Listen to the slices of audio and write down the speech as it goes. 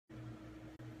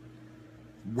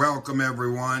Welcome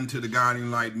everyone to the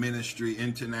Guiding Light Ministry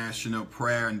International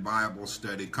Prayer and Bible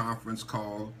Study Conference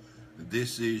Call.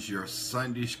 This is your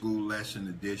Sunday School Lesson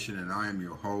Edition, and I am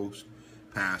your host,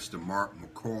 Pastor Mark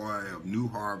McCoy of New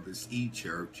Harvest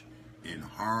E-Church in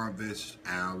Harvest,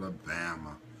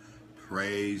 Alabama.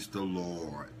 Praise the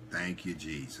Lord. Thank you,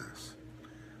 Jesus.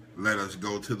 Let us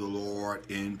go to the Lord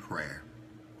in prayer.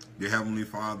 Dear Heavenly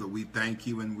Father, we thank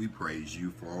you and we praise you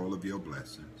for all of your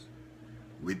blessings.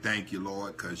 We thank you,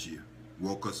 Lord, because you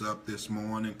woke us up this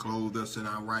morning, clothed us in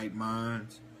our right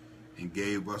minds, and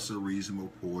gave us a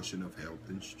reasonable portion of health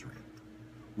and strength.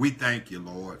 We thank you,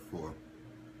 Lord, for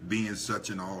being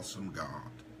such an awesome God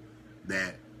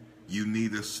that you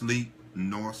neither sleep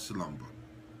nor slumber.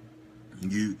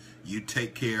 You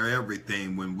take care of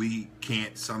everything when we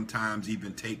can't sometimes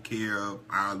even take care of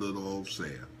our little old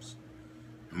selves.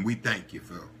 And we thank you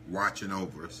for watching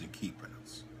over us and keeping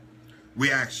us. We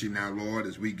ask you now, Lord,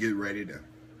 as we get ready to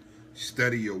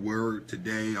study your word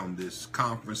today on this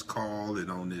conference call and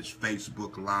on this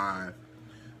Facebook Live,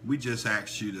 we just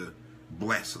ask you to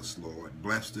bless us, Lord.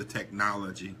 Bless the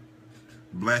technology.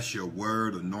 Bless your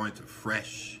word, anoint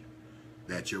afresh,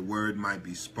 that your word might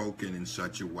be spoken in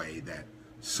such a way that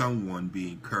someone be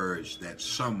encouraged, that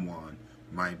someone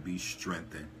might be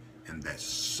strengthened, and that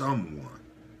someone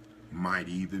might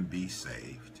even be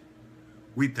saved.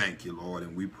 We thank you, Lord,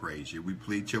 and we praise you. We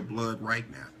plead your blood right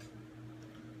now.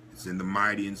 It's in the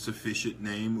mighty and sufficient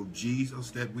name of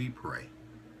Jesus that we pray.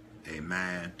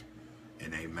 Amen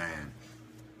and amen.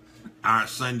 Our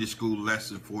Sunday school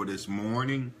lesson for this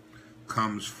morning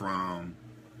comes from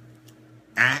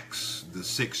Acts, the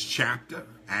 6th chapter.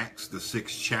 Acts, the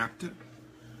 6th chapter.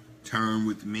 Turn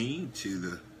with me to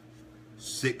the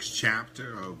 6th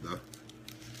chapter of the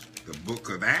book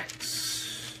of Acts.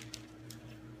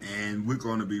 And we're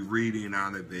going to be reading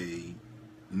out of a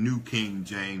New King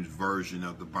James Version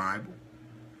of the Bible.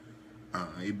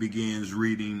 It begins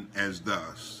reading as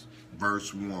thus,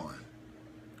 verse 1.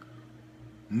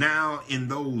 Now in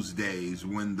those days,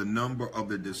 when the number of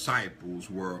the disciples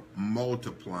were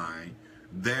multiplying,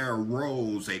 there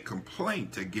arose a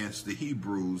complaint against the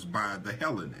Hebrews by the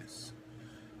Hellenists,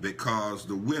 because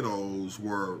the widows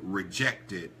were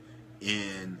rejected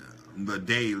in the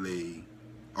daily,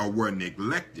 or were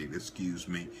neglected,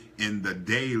 in the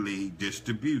daily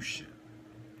distribution.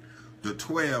 The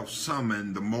 12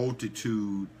 summoned the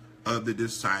multitude of the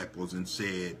disciples and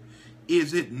said,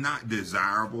 "Is it not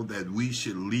desirable that we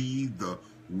should leave the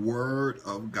word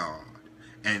of God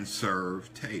and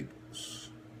serve tables?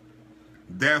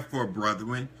 Therefore,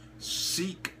 brethren,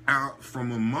 seek out from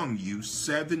among you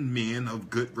 7 men of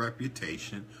good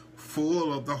reputation,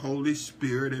 full of the Holy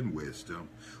Spirit and wisdom,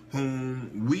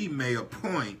 whom we may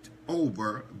appoint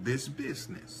over this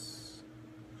business.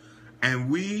 And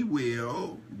we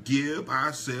will give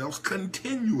ourselves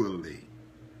continually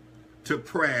to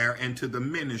prayer and to the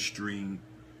ministering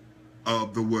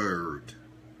of the word."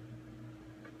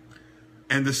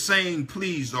 And the saying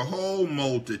pleased the whole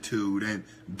multitude, and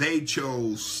they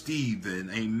chose Stephen,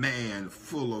 a man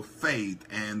full of faith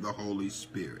and the Holy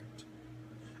Spirit,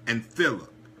 and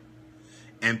Philip,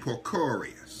 and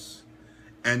Prochorus,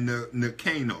 and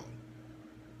Nicanor,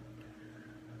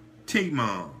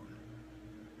 Timon,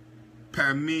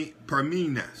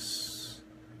 Parmenas,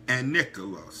 and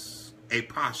Nicholas, a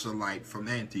proselyte from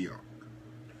Antioch,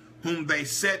 whom they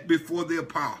set before the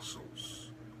apostles.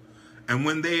 And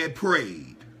when they had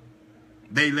prayed,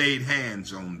 they laid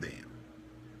hands on them.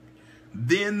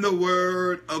 Then the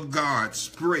word of God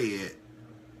spread,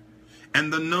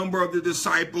 and the number of the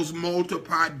disciples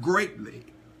multiplied greatly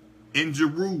in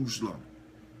Jerusalem.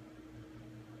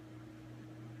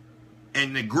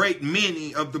 And a great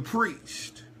many of the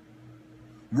priests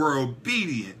were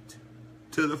obedient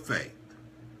to the faith.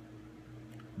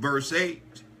 Verse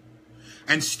 8,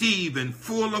 and Stephen,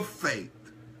 full of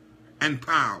faith and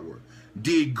power,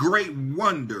 did great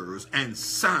wonders and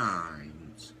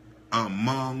signs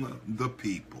among the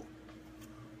people.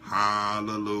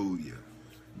 Hallelujah.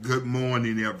 Good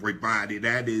morning, everybody.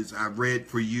 That is, I read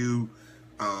for you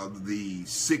the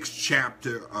 6th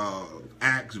chapter of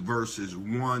Acts, verses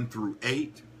 1 through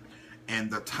 8.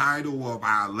 And the title of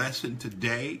our lesson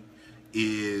today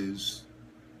is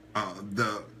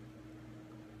The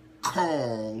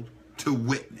Call to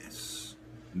Witness.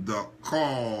 The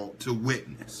Call to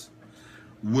Witness.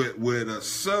 With a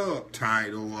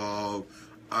subtitle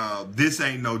of This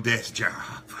Ain't No Desk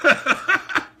Job.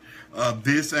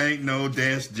 This ain't no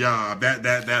desk job.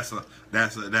 That's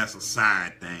a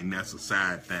side thing. That's a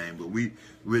side thing. But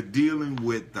we're dealing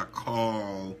with the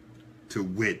call to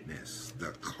witness.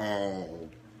 The call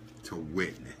to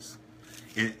witness.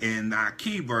 And our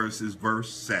key verse is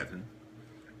verse 7.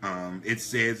 It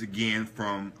says again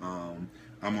from, I'm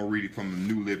going to read it from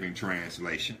the New Living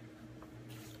Translation.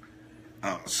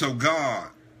 So God,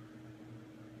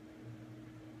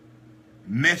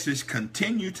 message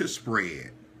continued to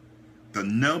spread. The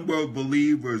number of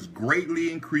believers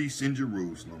greatly increased in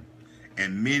Jerusalem,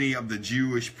 and many of the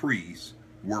Jewish priests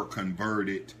were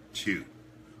converted too.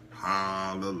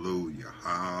 Hallelujah,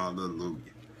 hallelujah.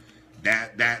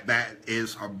 That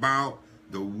is about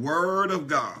the word of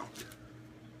God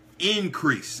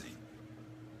increasing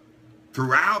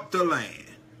throughout the land,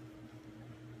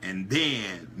 and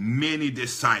then many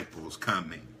disciples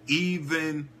coming,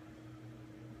 even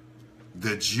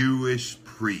the Jewish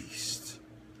priests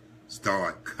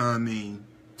start coming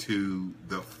to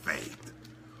the faith.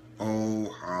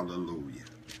 Oh, hallelujah.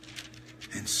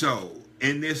 And so,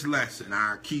 in this lesson,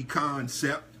 our key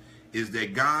concept is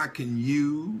that God can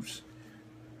use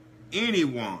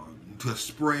anyone to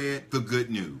spread the good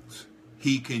news.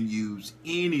 He can use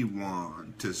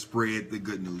anyone to spread the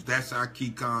good news. That's our key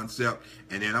concept.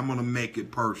 And then I'm going to make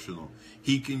it personal.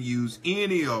 He can use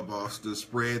any of us to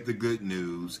spread the good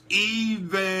news,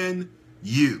 even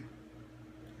you,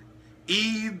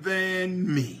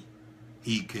 even me.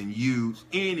 He can use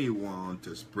anyone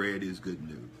to spread his good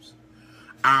news.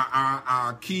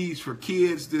 Our keys for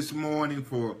kids this morning,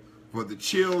 for the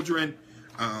children,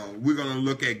 we're going to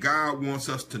look at God wants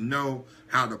us to know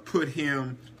how to put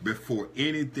him before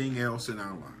anything else in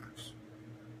our lives.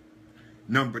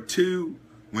 Number 2,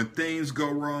 when things go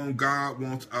wrong, God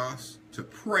wants us to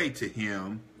pray to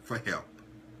him for help.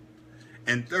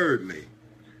 And thirdly,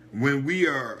 when we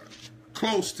are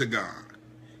close to God,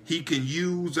 he can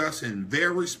use us in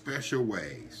very special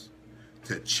ways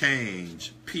to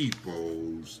change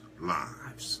people's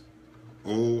lives.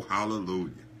 Oh,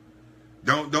 hallelujah.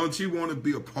 Don't you want to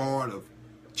be a part of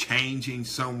changing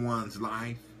someone's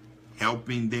life,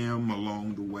 helping them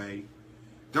along the way?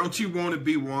 Don't you want to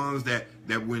be ones that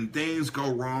when things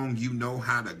go wrong, you know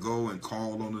how to go and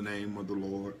call on the name of the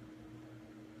Lord?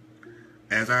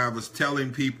 As I was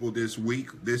telling people this week,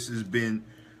 this has been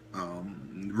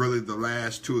really the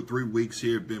last 2 or 3 weeks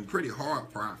here have been pretty hard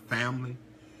for our family.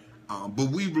 But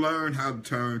we've learned how to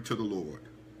turn to the Lord.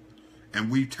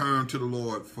 And we turn to the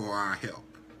Lord for our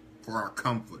help, for our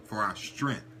comfort, for our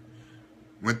strength.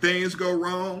 When things go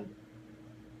wrong,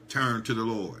 turn to the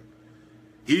Lord.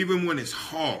 Even when it's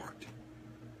hard,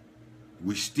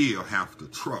 we still have to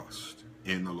trust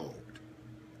in the Lord.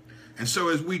 And so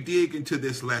as we dig into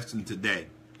this lesson today,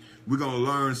 we're going to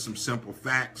learn some simple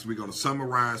facts. We're going to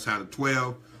summarize how the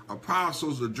 12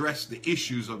 apostles addressed the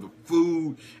issues of the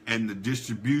food and the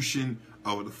distribution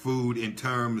of the food in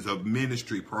terms of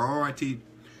ministry priority.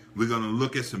 We're going to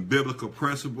look at some biblical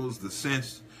principles, to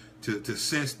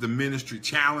sense the ministry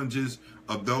challenges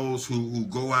of those who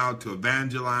go out to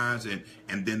evangelize,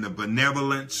 and then the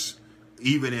benevolence,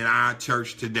 even in our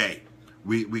church today.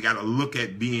 We got to look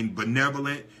at being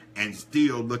benevolent and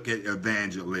still look at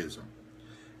evangelism.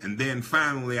 And then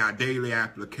finally, our daily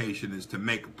application is to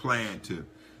make a plan to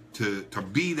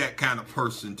be that kind of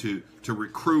person to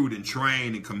recruit and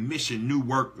train and commission new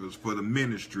workers for the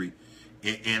ministry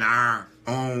in our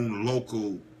own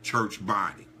local church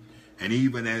body. And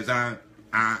even as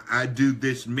I do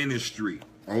this ministry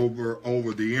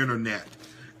over the internet,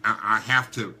 I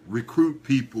have to recruit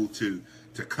people to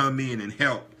come in and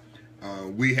help.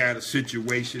 We had a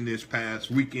situation this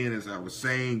past weekend, as I was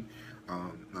saying.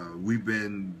 We've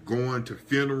been going to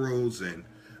funerals and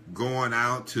going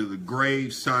out to the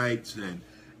grave sites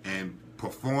and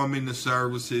performing the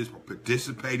services,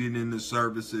 participating in the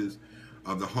services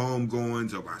of the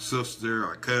homegoings of our sister,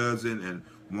 our cousin, and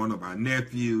one of our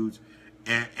nephews.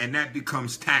 And that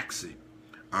becomes taxing.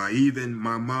 Even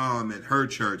my mom at her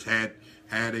church had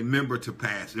a member to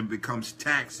pass. It becomes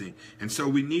taxing. And so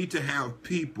we need to have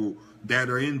people that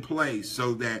are in place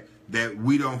so that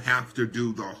we don't have to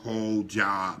do the whole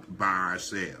job by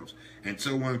ourselves. And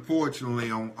so unfortunately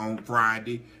on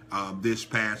Friday, this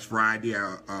past Friday,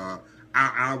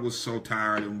 I was so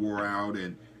tired and wore out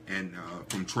and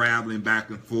from traveling back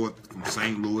and forth from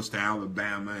St. Louis to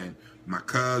Alabama, and my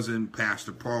cousin,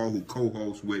 Pastor Paul, who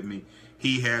co-hosts with me,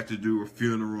 he had to do a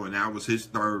funeral, and that was his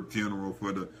 3rd funeral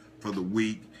for the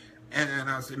week. And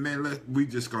I said, man, we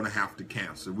just gonna have to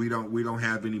cancel. We don't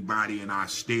have anybody in our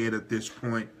stead at this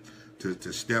point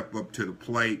to step up to the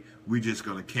plate. We're just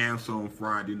gonna cancel on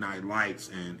Friday Night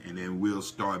Lights, and then we'll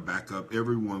start back up.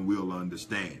 Everyone will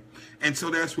understand. And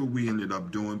so that's what we ended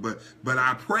up doing. But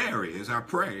our prayer is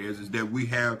that we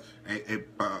have a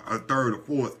 3rd or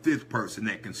 4th, 5th person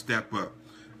that can step up.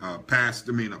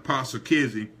 Apostle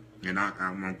Kizzy, and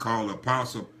I'm gonna call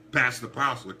Apostle Pastor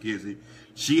Apostle Kizzy,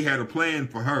 she had a plan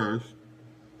for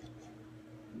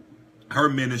her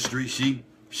ministry. She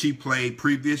played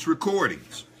previous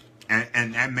recordings,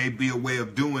 and that may be a way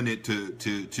of doing it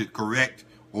to correct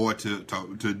or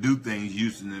to do things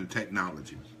using the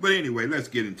technology. But anyway, let's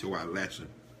get into our lesson.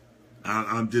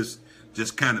 I'm just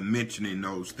kind of mentioning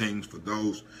those things for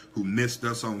those who missed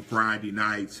us on Friday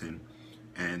nights,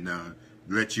 and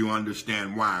let you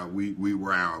understand why we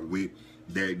were out.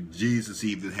 That Jesus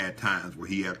even had times where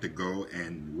he had to go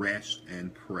and rest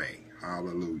and pray.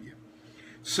 Hallelujah.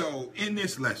 So in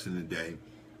this lesson today,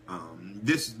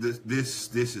 this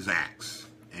is Acts,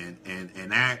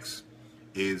 and Acts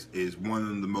is one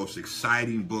of the most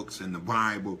exciting books in the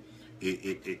Bible.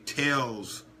 It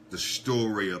tells the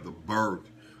story of the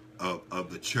birth of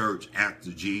the church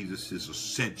after Jesus'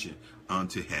 ascension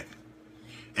unto heaven.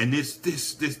 And this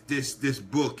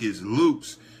book is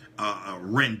Luke's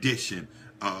rendition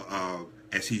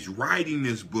as he's writing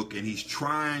this book, and he's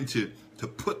trying to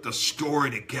put the story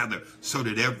together so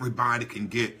that everybody can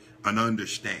get an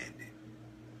understanding.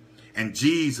 And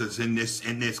Jesus in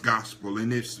this gospel, in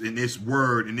this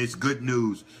word, in this good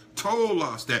news, told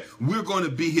us that we're going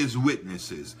to be his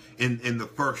witnesses in the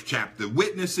first chapter.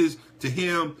 Witnesses to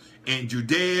him in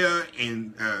Judea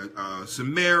and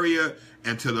Samaria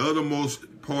and to the othermost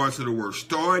parts of the world,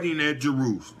 starting at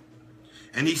Jerusalem.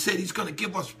 And he said he's going to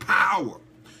give us power.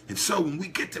 And so when we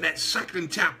get to that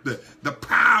second chapter, the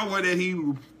power that he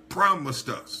promised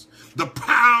us, the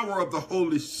power of the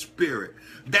Holy Spirit,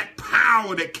 that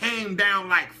power that came down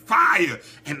like fire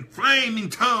and flaming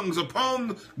tongues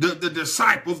upon the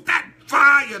disciples, that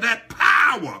fire, that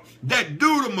power, that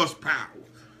dunamis power,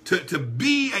 to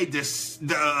be a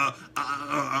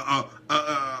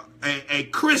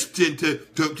Christian,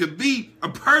 to be a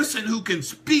person who can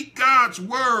speak God's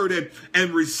word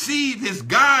and receive his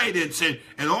guidance,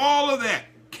 and all of that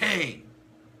came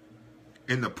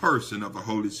in the person of the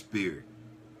Holy Spirit.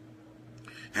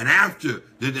 And after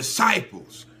the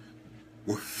disciples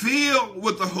were filled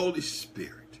with the Holy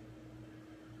Spirit,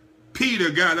 Peter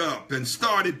got up and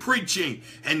started preaching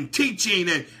and teaching,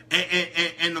 and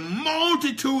the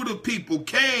multitude of people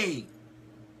came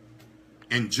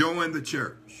and joined the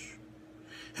church.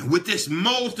 And with this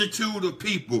multitude of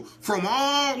people from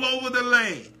all over the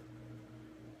land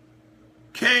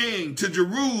came to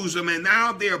Jerusalem, and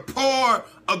now they're part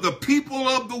of the people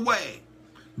of the way.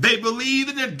 They believe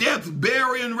in the death,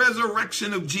 burial, and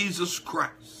resurrection of Jesus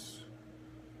Christ.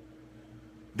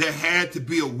 There had to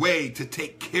be a way to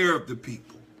take care of the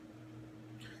people.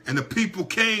 And the people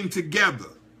came together,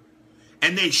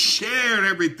 and they shared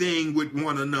everything with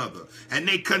one another. And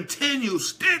they continued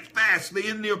steadfastly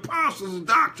in the apostles'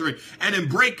 doctrine and in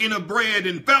breaking of bread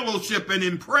and fellowship and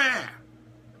in prayer.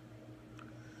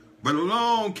 But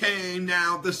along came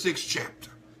now the 6th chapter.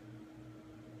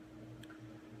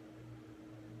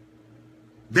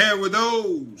 There were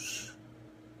those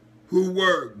who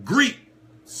were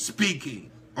Greek-speaking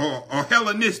or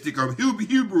Hellenistic or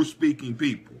Hebrew-speaking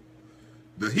people,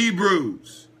 the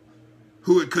Hebrews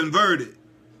who had converted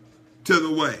to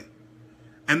the way.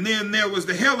 And then there was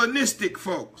the Hellenistic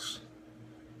folks,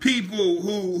 people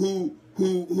who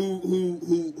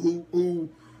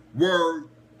were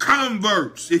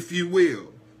converts, if you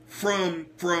will, from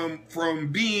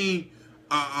being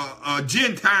a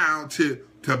Gentile to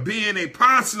being a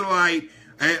proselyte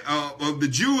of the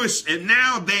Jewish, and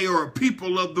now they are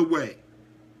people of the way.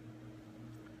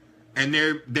 And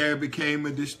there became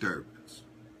a disturbance.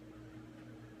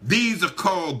 These are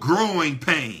called growing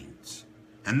pains.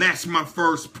 And that's my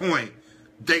first point.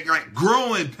 They like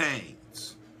growing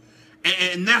pains.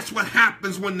 And that's what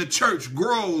happens when the church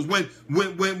grows.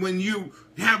 When you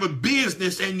have a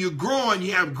business and you're growing,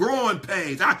 you have growing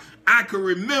pains. I can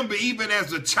remember even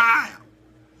as a child,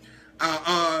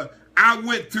 I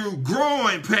went through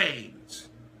growing pains.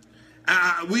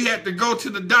 We had to go to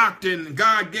the doctor, and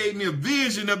God gave me a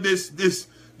vision of this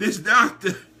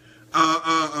doctor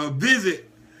visit.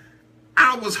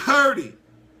 I was hurting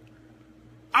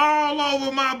all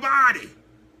over my body.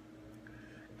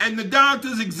 And the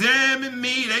doctors examined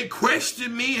me. They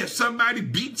questioned me. If somebody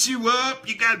beat you up,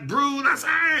 you got bruised. I said,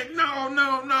 hey,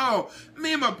 no.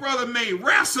 Me and my brother may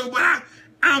wrestle, but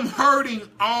I'm hurting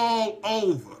all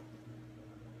over.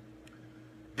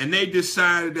 And they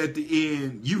decided at the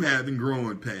end, you having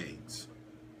growing pains.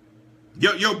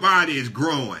 Your body is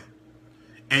growing.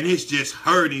 And it's just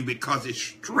hurting because it's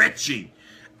stretching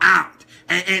out.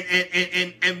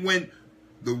 And when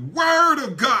the word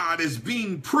of God is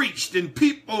being preached and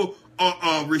people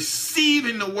are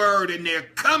receiving the word and they're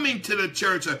coming to the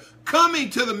church or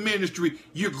coming to the ministry,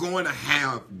 you're going to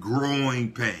have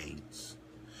growing pains.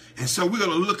 And so we're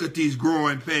going to look at these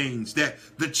growing pains that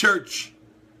the church,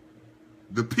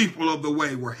 the people of the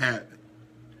way, were having.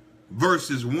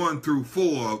 Verses 1 through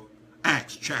 4 of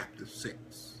Acts chapter 6.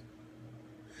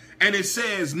 And it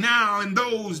says, now in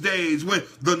those days when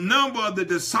the number of the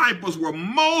disciples were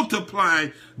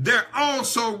multiplying, there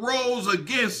also rose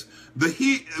against the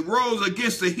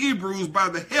Hebrews by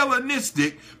the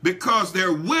Hellenistic, because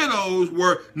their widows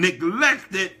were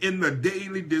neglected in the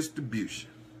daily distribution.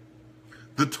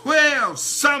 The 12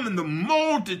 summoned the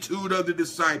multitude of the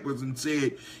disciples and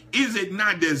said, is it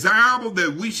not desirable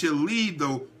that we should leave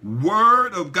the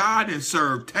word of God and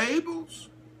serve tables?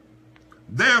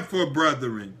 Therefore,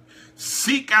 brethren,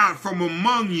 seek out from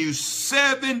among you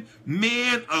 7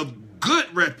 men of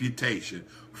good reputation,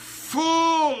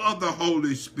 full of the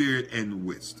Holy Spirit and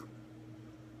wisdom.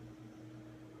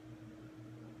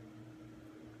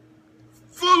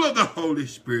 Full of the Holy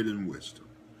Spirit and wisdom,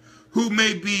 who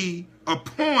may be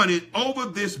appointed over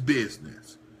this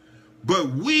business. But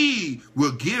we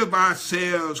will give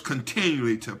ourselves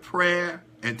continually to prayer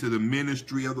and to the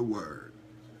ministry of the word.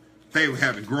 They were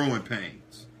having growing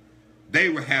pains. They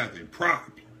were having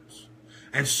problems.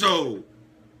 And so,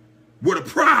 with a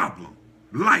problem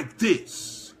like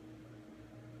this,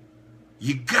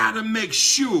 you got to make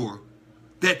sure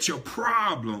that your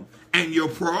problem and your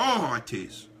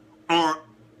priorities are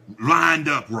lined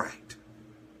up right.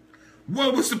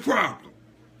 What was the problem?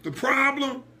 The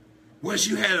problem was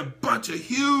you had a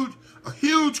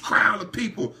huge crowd of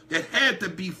people that had to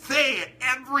be fed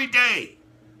every day.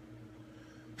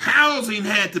 Housing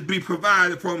had to be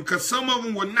provided for them because some of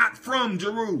them were not from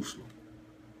Jerusalem.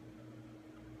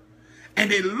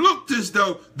 And it looked as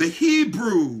though the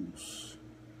Hebrews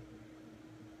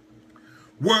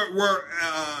were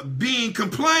being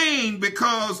complained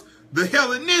because the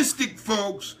Hellenistic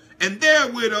folks and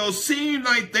their widows seemed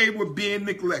like they were being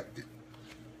neglected.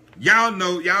 Y'all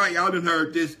know, y'all done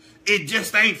heard this. It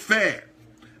just ain't fair.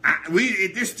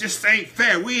 This just ain't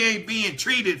fair. We ain't being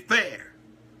treated fair.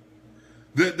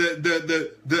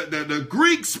 The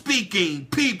Greek-speaking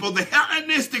people, the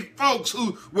Hellenistic folks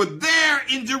who were there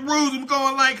in Jerusalem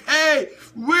going like, hey,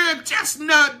 we're just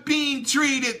not being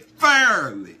treated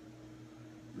fairly.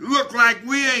 Look like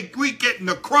we getting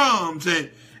the crumbs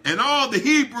and all the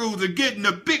Hebrews are getting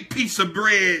a big piece of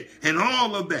bread and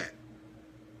all of that.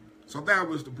 So that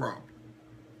was the problem.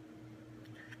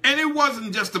 And it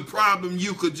wasn't just a problem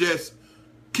you could just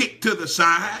kick to the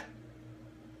side.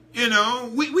 You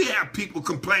know, we have people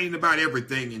complaining about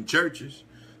everything in churches.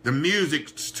 The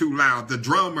music's too loud. The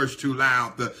drummer's too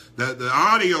loud. The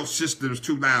audio system's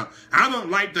too loud. I don't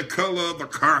like the color of the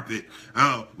carpet.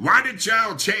 Why did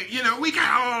y'all change? You know, we got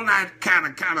all that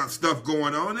kind of stuff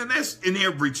going on, and that's in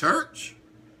every church.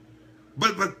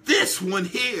 But this one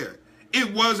here,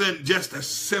 it wasn't just a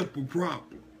simple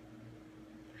problem.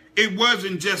 It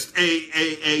wasn't just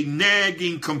a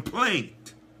nagging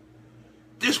complaint.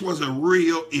 This was a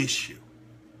real issue.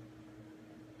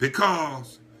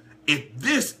 Because if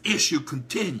this issue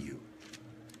continued,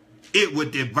 it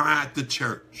would divide the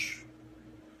church.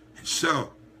 And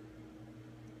so,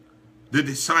 the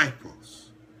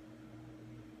disciples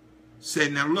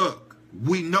said, now look,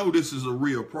 we know this is a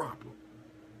real problem,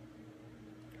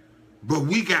 but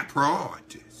we got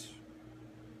priorities.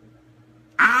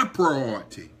 Our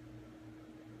priority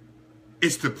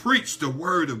is to preach the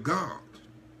word of God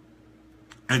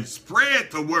and spread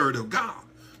the word of God.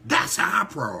 That's our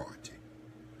priority.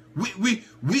 We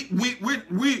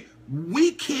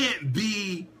can't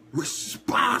be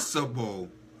responsible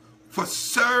for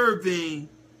serving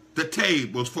the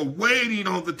tables, for waiting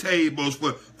on the tables,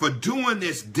 for doing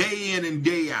this day in and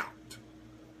day out.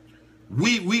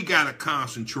 We got to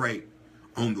concentrate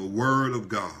on the word of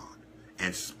God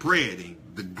and spreading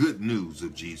the good news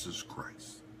of Jesus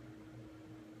Christ.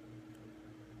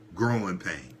 Growing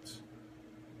pains.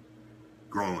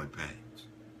 Growing pains.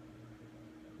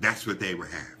 That's what they were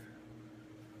having.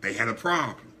 They had a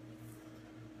problem,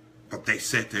 but they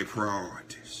set their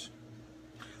priorities.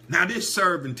 Now, this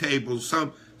serving tables,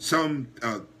 some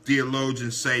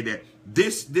theologians say that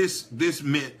this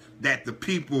meant that the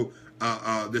people,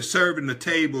 the serving the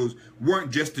tables,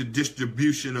 weren't just the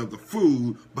distribution of the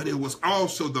food, but it was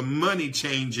also the money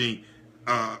changing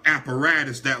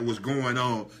apparatus that was going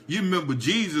on. You remember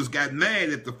Jesus got mad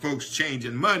at the folks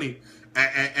changing money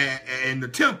in the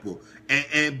temple,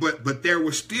 but there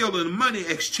was still a money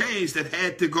exchange that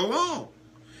had to go on,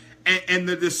 and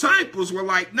the disciples were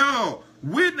like, no,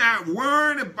 we're not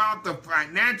worrying about the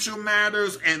financial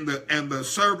matters and the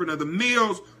serving of the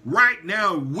meals. Right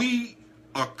now, we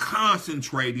are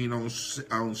concentrating on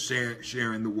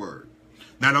sharing the word.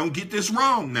 Now, don't get this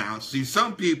wrong now. See,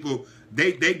 some people,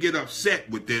 they get upset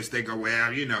with this. They go,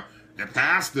 well, you know, the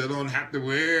pastor don't have to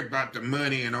worry about the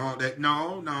money and all that.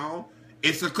 No,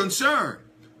 it's a concern.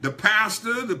 The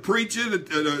pastor, the preacher,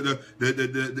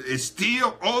 is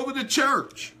still over the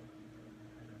church,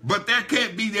 but that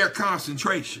can't be their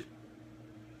concentration.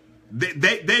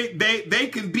 They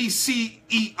can be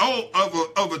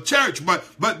CEO of a church, but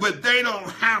they don't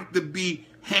have to be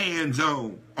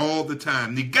hands-on all the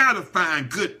time. You got to find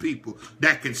good people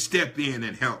that can step in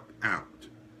and help out.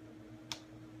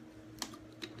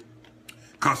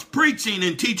 Because preaching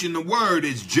and teaching the word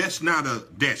is just not a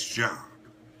desk job.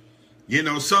 You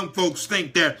know, some folks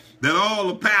think that all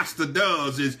the pastor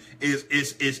does is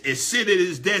sit at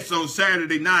his desk on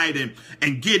Saturday night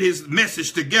and get his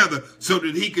message together so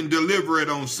that he can deliver it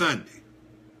on Sunday.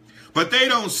 But they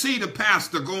don't see the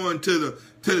pastor going to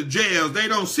the jails. They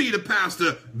don't see the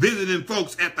pastor visiting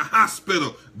folks at the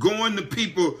hospital, going to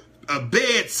people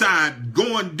bedside,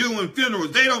 doing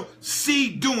funerals. They don't see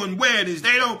doing weddings.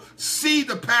 They don't see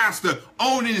the pastor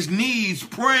on his knees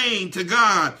praying to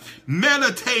God,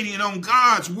 meditating on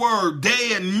God's word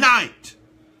day and night.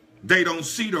 They don't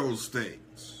see those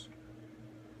things.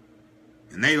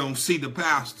 And they don't see the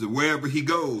pastor wherever he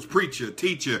goes, preacher,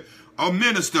 teacher, or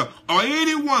minister, or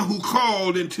anyone who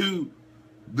called into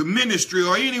the ministry,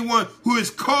 or anyone who is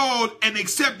called and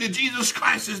accepted Jesus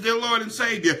Christ as their Lord and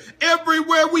Savior.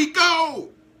 Everywhere we go,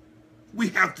 we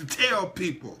have to tell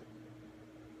people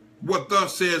what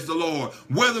thus says the Lord.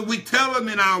 Whether we tell them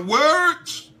in our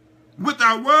words, with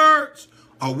our words,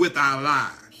 or with our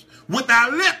lives. With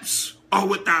our lips or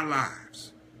with our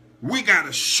lives. We got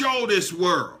to show this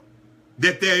world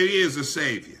that there is a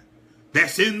Savior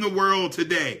that's in the world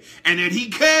today, and that he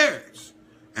cares.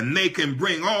 And they can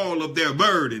bring all of their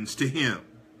burdens to him.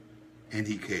 And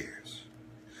he cares.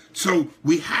 So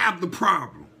we have the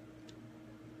problem.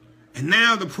 And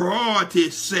now the priority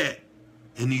is set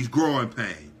in these growing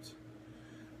pains.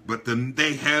 But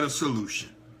they had a solution.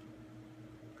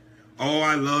 Oh,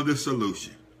 I love the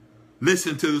solution.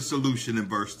 Listen to the solution in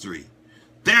verse 3.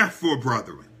 Therefore,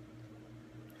 brethren,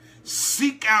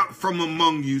 seek out from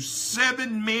among you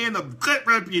 7 men of good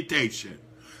reputation,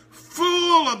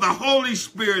 full of the Holy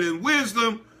Spirit and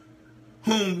wisdom,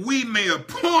 whom we may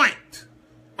appoint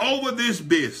over this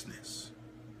business.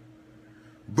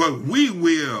 But we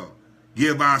will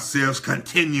give ourselves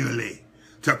continually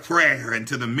to prayer and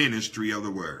to the ministry of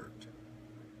the word.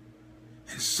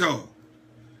 And so,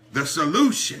 the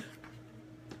solution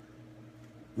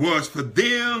was for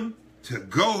them to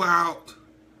go out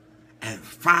and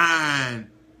find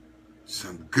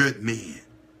some good men,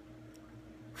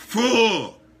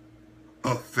 full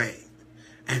of faith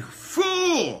and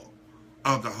full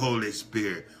of the Holy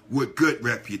Spirit with good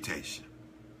reputation.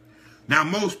 Now,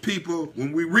 most people,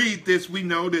 when we read this, we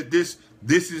know that this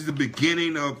is the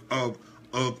beginning of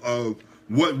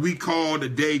what we call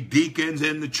today deacons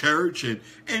in the church, and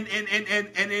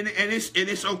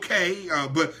it's okay.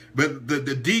 But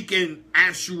the deacon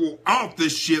actual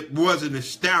authorship wasn't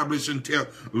established until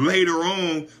later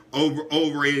on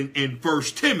over in 1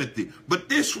 Timothy. But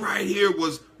this right here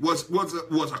was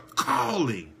a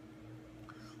calling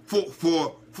for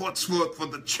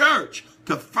the church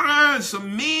to find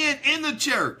some men in the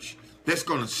church that's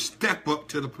going to step up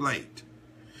to the plate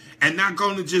and not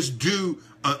going to just do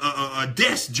a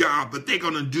desk job, but they're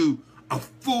going to do a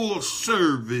full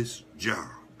service job.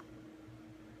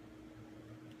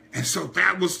 And so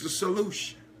that was the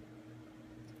solution.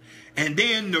 And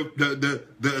then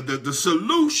the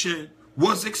solution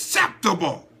was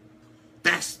acceptable.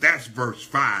 That's verse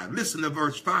 5. Listen to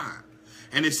verse 5.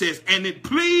 And it says, and it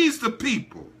pleased the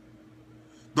people,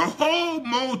 the whole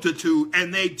multitude,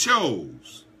 and they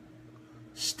chose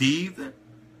Stephen,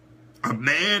 a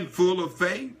man full of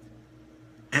faith,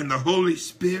 and the Holy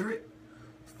Spirit,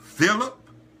 Philip,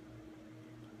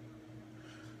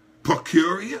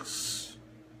 Procurius,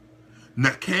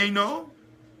 Nicanor,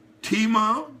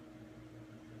 Timon,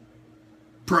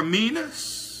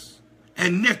 Parmenas,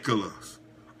 and Nicholas,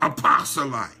 a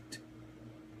proselyte.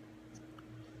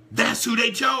 That's who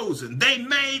they chosen. They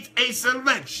made a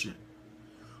selection.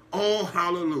 Oh,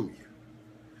 hallelujah.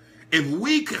 If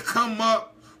we could come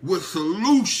up with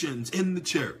solutions in the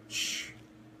church,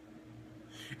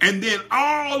 and then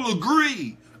all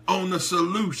agree on the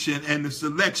solution and the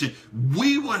selection,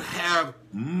 we would have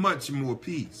much more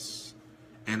peace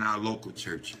in our local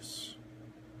churches.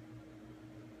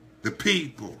 The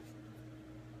people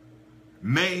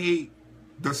made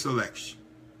the selection.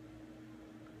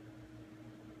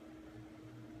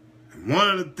 And one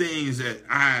of the things that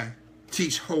I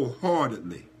teach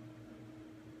wholeheartedly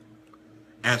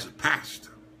as a pastor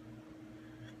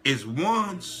is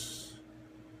once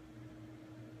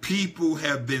people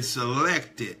have been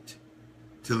selected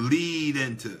to lead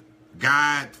and to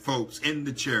guide folks in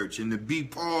the church and to be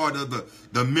part of the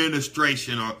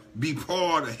administration or be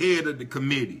part of head of the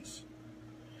committees,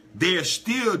 they're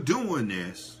still doing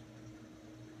this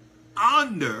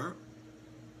under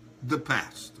the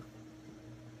pastor.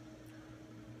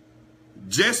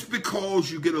 Just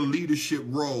because you get a leadership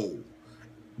role,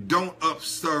 don't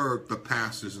usurp the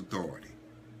pastor's authority.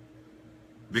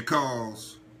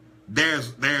 Because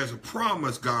there's a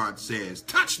promise God says,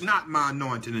 touch not my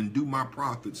anointing and do my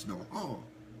prophets no harm.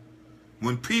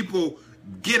 When people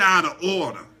get out of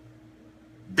order,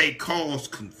 they cause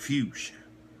confusion.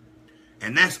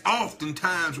 And that's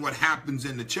oftentimes what happens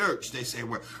in the church. They say,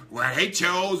 well, they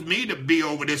chose me to be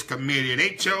over this committee. They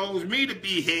chose me to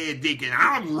be head deacon.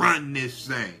 I'll run this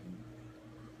thing.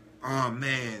 Oh,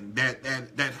 man,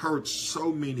 that hurts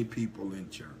so many people in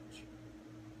church.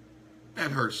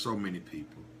 That hurts so many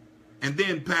people. And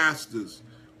then pastors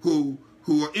who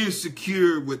are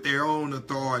insecure with their own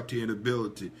authority and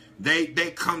ability, they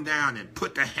come down and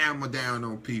put the hammer down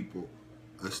on people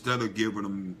instead of giving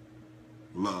them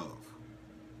love.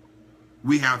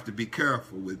 We have to be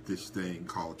careful with this thing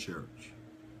called church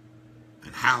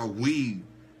and how we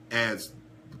as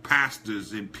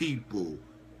pastors and people,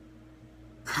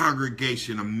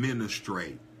 congregation,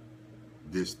 administrate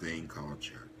this thing called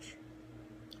church.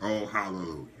 Oh,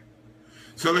 hallelujah.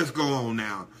 So let's go on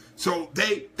now. So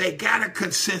they got a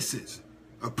consensus,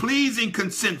 a pleasing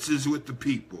consensus with the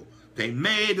people. They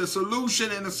made a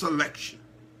solution and a selection.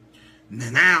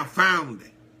 Now,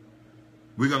 finally,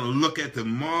 we're going to look at the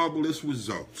marvelous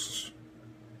results.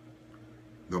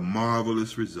 The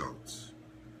marvelous results.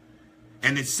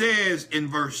 And it says in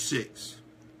verse 6,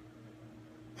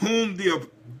 whom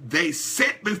they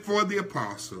set before the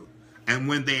apostle, and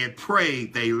when they had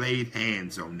prayed, they laid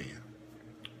hands on them.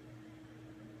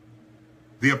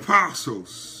 The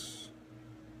apostles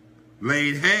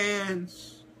laid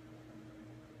hands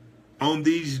on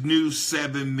these new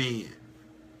 7 men.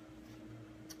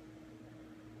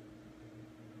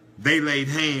 They laid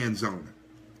hands on them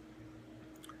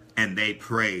and they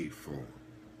prayed for them.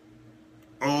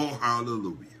 Oh,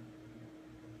 hallelujah.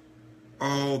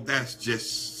 Oh, that's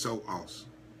just so awesome.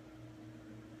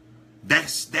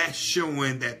 That's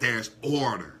showing that there's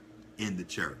order in the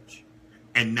church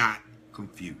and not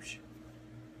confusion.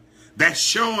 That's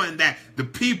showing that the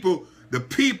people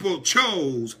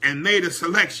chose and made a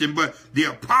selection, but the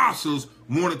apostles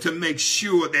wanted to make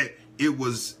sure that it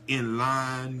was in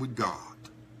line with God.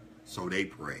 So they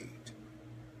prayed.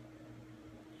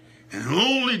 And not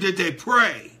only did they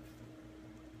pray,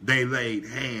 they laid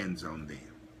hands on them.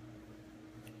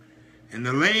 And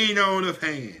the laying on of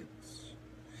hands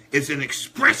is an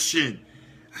expression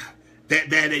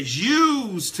that is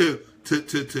used to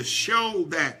show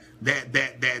that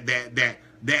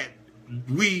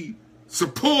we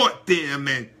support them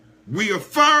and we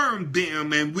affirm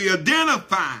them and we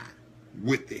identify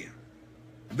with them.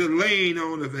 The laying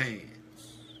on of hands.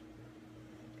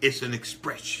 It's an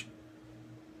expression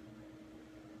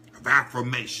of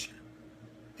affirmation.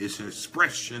 It's an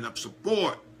expression of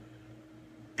support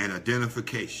and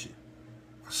identification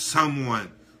for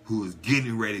someone who is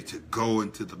getting ready to go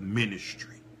into the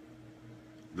ministry.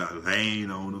 The laying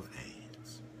on of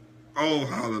hands. Oh,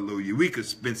 hallelujah. We could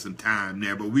spend some time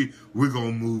there, but we're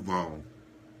going to move on.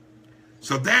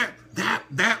 So that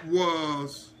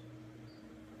was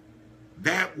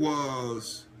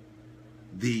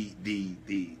the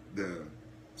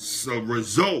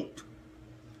result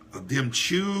of them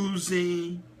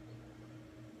choosing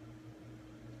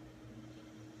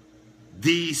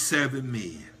these 7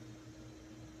 men.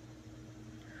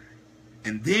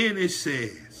 And then it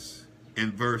says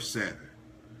in verse 7,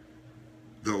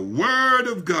 the word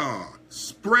of God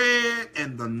spread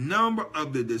and the number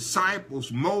of the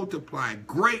disciples multiplied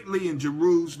greatly in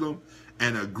Jerusalem,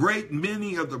 and a great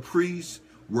many of the priests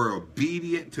were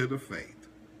obedient to the faith.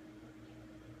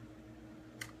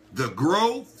 The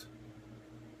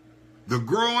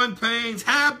growing pains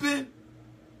happened,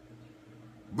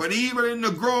 but even in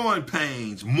the growing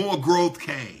pains, more growth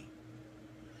came.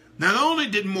 Not only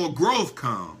did more growth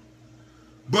come,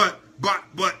 but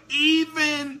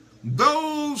even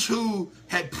those who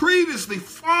had previously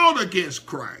fought against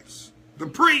Christ, the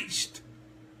priest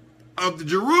of the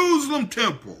Jerusalem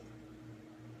temple,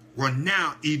 were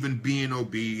now even being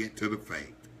obedient to the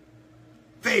faith.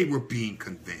 They were being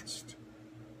convinced.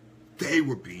 They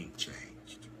were being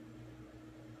changed.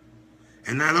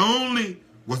 And not only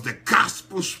was the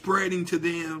gospel spreading to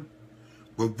them,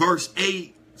 but verse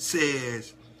 8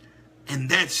 says, and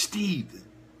that Stephen,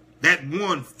 that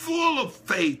one full of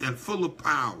faith and full of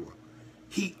power,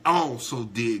 he also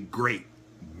did great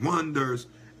wonders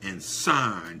and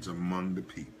signs among the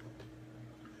people.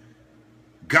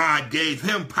 God gave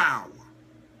him power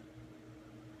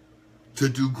to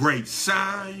do great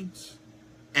signs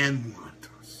and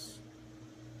wonders.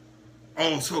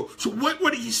 Also, so what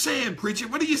are you saying, preacher?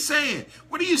 What are you saying?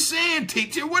 What are you saying,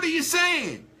 teacher? What are you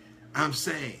saying? I'm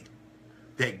saying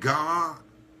that God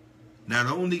not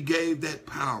only gave that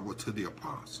power to the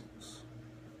apostles,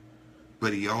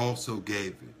 but he also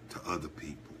gave it to other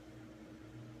people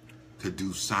to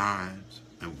do signs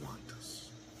and wonders.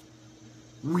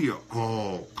 We are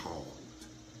all called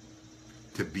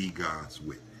to be God's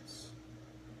witness.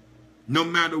 No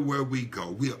matter where we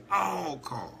go, we are all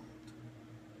called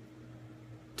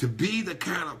to be the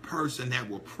kind of person that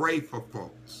will pray for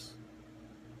folks,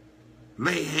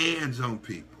 lay hands on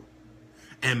people,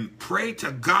 and pray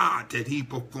to God that he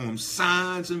performs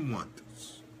signs and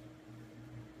wonders.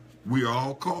 We are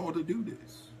all called to do this.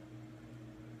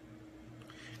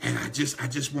 And I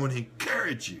just want to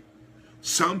encourage you.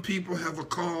 Some people have a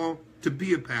call to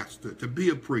be a pastor, to be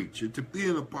a preacher, to be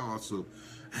an apostle,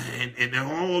 and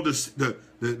all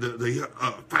the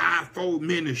fivefold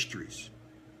ministries.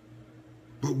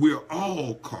 But we're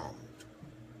all called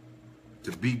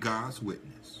to be God's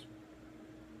witness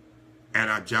at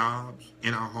our jobs,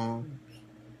 in our homes,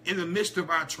 in the midst of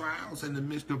our trials, in the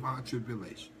midst of our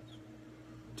tribulations,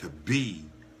 to be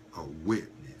a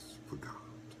witness for God.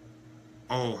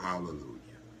 Oh, hallelujah.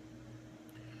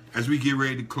 As we get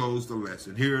ready to close the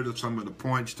lesson, here are some of the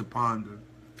points to ponder.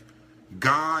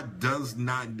 God does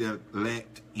not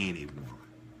neglect anyone.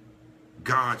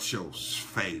 God shows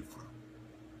favor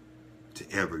to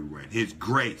everyone. His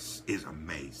grace is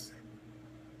amazing.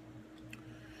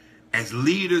 As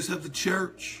leaders of the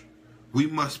church, we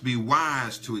must be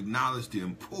wise to acknowledge the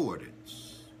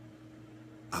importance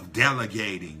of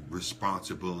delegating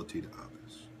responsibility to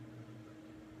others.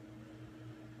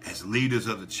 As leaders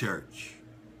of the church,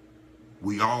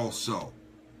 we also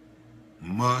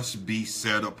must be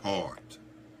set apart.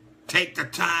 Take the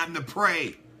time to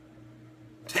pray.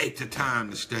 Take the time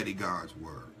to study God's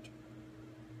word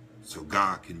so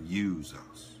God can use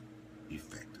us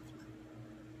effectively.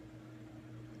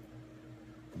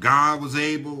 God was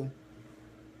able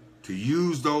to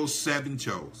use those 7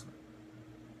 chosen.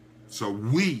 So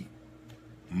we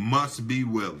must be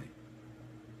willing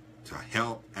to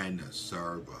help and to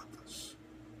serve others.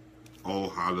 Oh,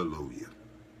 hallelujah.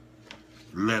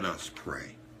 Let us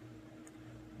pray.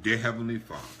 Dear Heavenly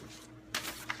Father,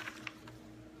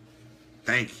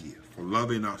 thank you for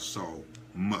loving us so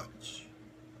much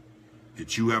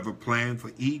that you have a plan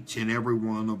for each and every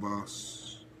one of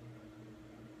us.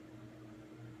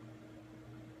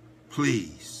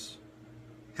 Please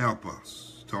help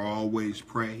us to always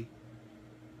pray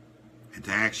and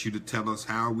to ask you to tell us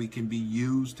how we can be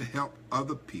used to help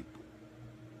other people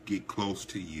get close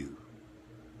to you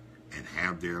and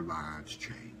have their lives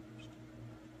changed.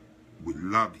 We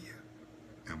love you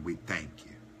and we thank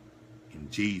you. In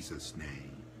Jesus'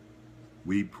 name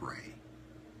we pray.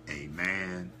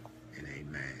 Amen and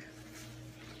amen.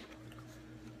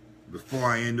 Before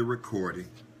I end the recording,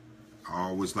 I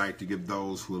always like to give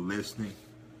those who are listening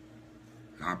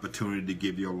an opportunity to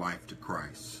give your life to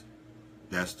Christ.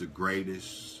 That's the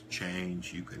greatest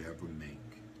change you could ever make.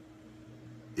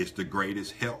 It's the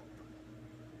greatest help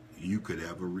you could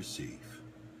ever receive.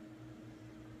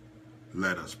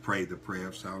 Let us pray the prayer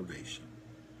of salvation.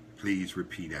 Please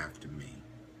repeat after me.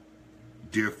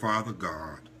 Dear Father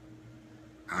God,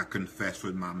 I confess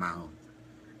with my mouth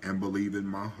and believe in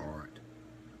my heart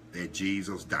that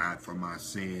Jesus died for my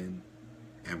sin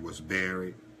and was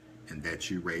buried, and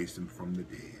that you raised him from the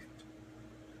dead.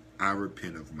 I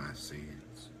repent of my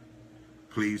sins.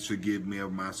 Please forgive me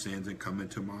of my sins and come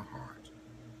into my heart.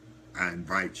 I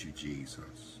invite you,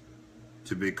 Jesus,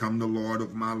 to become the Lord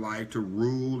of my life, to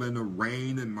rule and to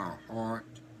reign in my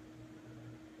heart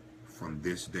from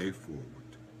this day forward.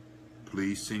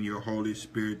 Please send your Holy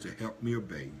Spirit to help me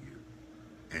obey you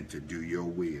and to do your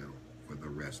will for the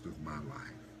rest of my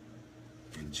life.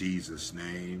 In Jesus'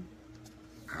 name,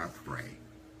 I pray.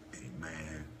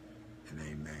 Amen and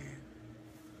amen.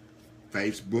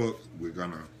 Facebook, we're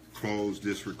going to close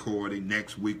this recording.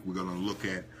 Next week, we're going to look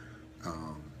at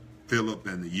Philip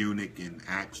and the eunuch in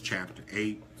Acts chapter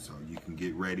 8, so you can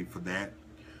get ready for that.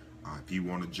 If you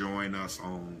want to join us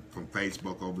from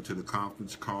Facebook over to the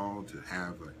conference call to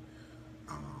have a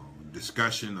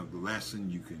discussion of the lesson,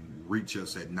 you can reach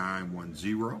us at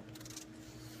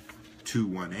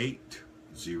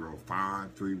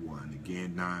 910-218-0531.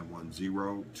 Again,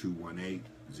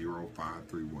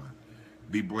 910-218-0531.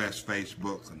 Be blessed,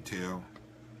 Facebook. Until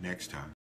next time.